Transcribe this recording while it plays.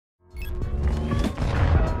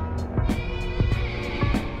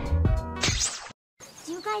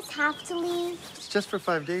guys have to leave? It's just for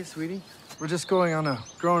 5 days, sweetie. We're just going on a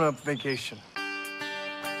grown-up vacation.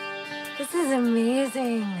 This is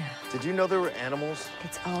amazing. Did you know there were animals?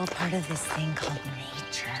 It's all part of this thing called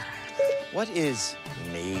nature. What is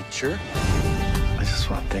nature? I just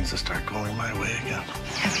want things to start going my way again.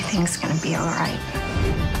 Everything's gonna be all right.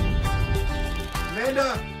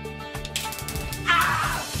 Amanda!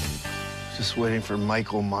 Ah! Just waiting for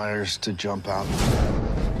Michael Myers to jump out.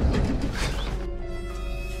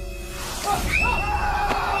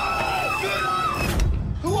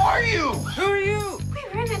 Who are you? Who are you? We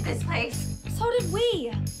rented this place. So did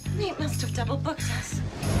we. Nate must have double booked us.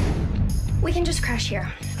 We can just crash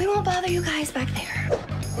here. We won't bother you guys back there.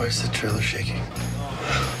 Why is the trailer shaking?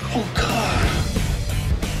 Oh, God.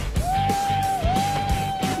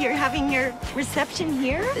 You're having your reception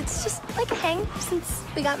here? It's just like a hang since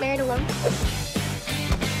we got married alone.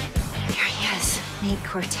 Here he is, Nate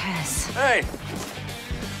Cortez. Hey,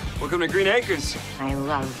 welcome to Green Acres. I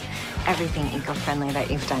love everything eco-friendly that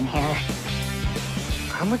you've done here.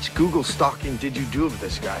 How much Google stalking did you do of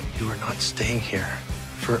this guy? You were not staying here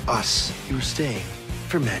for us. You were staying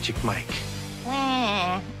for Magic Mike.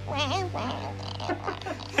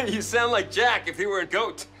 You sound like Jack if he were a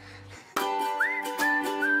goat.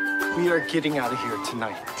 We are getting out of here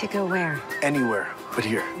tonight. To go where? Anywhere but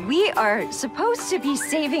here. We are supposed to be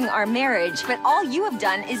saving our marriage, but all you have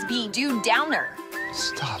done is be Dude Downer.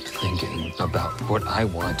 Stop thinking about what I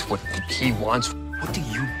want, what he wants. What do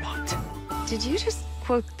you want? Did you just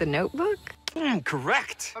quote The Notebook?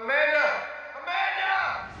 Correct. Amanda!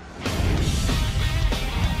 Amanda!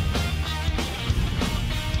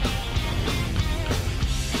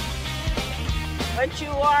 What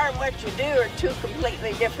you are and what you do are two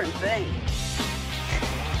completely different things.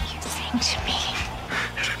 You sing to me.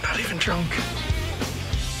 And I'm not even drunk.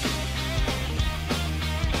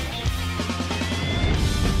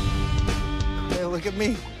 Hey, look at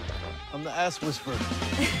me. I'm the ass whisperer.